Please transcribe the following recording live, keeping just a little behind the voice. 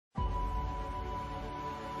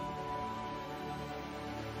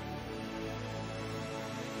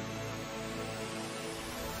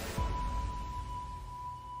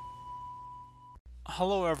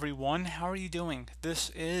Hello everyone, how are you doing?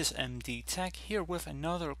 This is MD Tech here with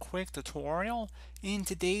another quick tutorial. In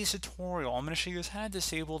today's tutorial, I'm going to show you guys how to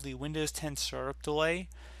disable the Windows 10 startup delay.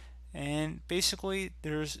 And basically,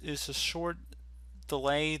 is a short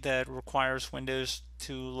delay that requires Windows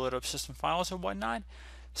to load up system files and whatnot.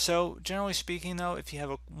 So generally speaking though, if you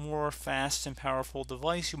have a more fast and powerful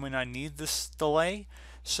device, you may not need this delay.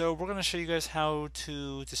 So we're going to show you guys how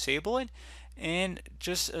to disable it. And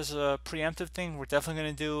just as a preemptive thing, we're definitely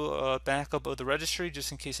going to do a backup of the registry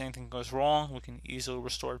just in case anything goes wrong. We can easily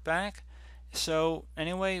restore it back. So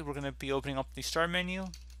anyway, we're going to be opening up the start menu,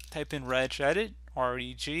 type in regedit,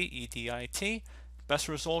 regedit. Best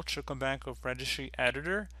result should come back with registry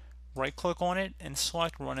editor. Right click on it and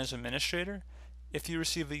select run as administrator. If you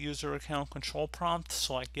receive a user account control prompt,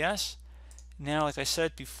 select yes. Now, like I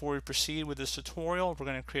said, before we proceed with this tutorial, we're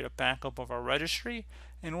going to create a backup of our registry.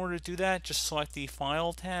 In order to do that, just select the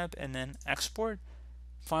File tab and then Export.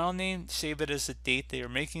 File name, save it as the date that you're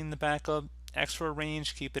making the backup. Export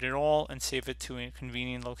range, keep it at all, and save it to a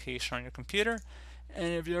convenient location on your computer.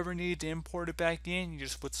 And if you ever need to import it back in, you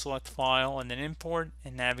just would select File and then Import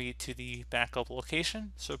and navigate to the backup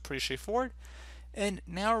location. So pretty straightforward. And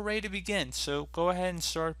now we're ready to begin. So go ahead and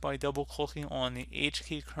start by double clicking on the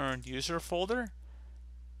HK current user folder.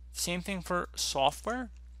 Same thing for software.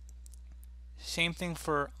 Same thing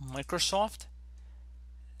for Microsoft.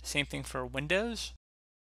 Same thing for Windows.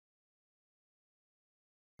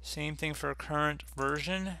 Same thing for current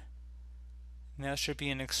version. Now should be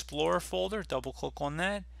an Explorer folder. Double click on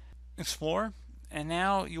that. Explorer. And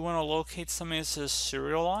now you want to locate something that says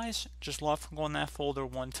serialize. Just left click on that folder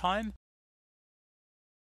one time.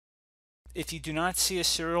 If you do not see a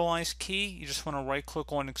serialized key, you just want to right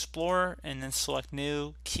click on Explorer and then select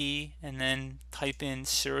new key and then type in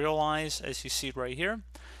serialize as you see right here.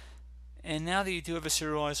 And now that you do have a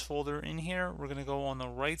serialized folder in here, we're going to go on the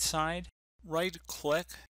right side, right click,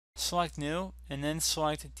 select new, and then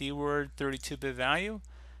select Dword 32-bit value.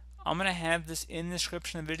 I'm going to have this in the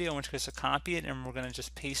description of the video. I want you guys to copy it, and we're going to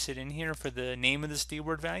just paste it in here for the name of this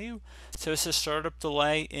Dword value. So it says startup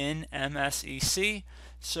delay in MSEC.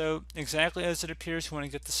 So exactly as it appears, you want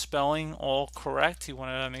to get the spelling all correct. You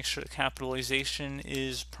want to make sure the capitalization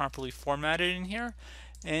is properly formatted in here.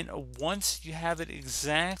 And once you have it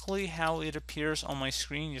exactly how it appears on my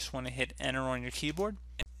screen, you just want to hit enter on your keyboard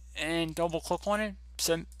and double click on it.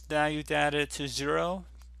 Set value data to 0.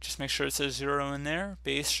 Just make sure it says 0 in there.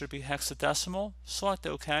 Base should be hexadecimal. Select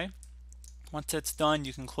OK. Once that's done,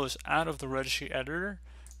 you can close out of the registry editor,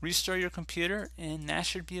 restart your computer, and that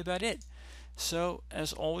should be about it. So,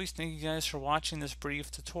 as always, thank you guys for watching this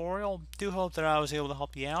brief tutorial. Do hope that I was able to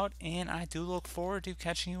help you out, and I do look forward to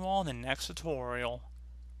catching you all in the next tutorial.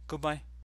 Goodbye.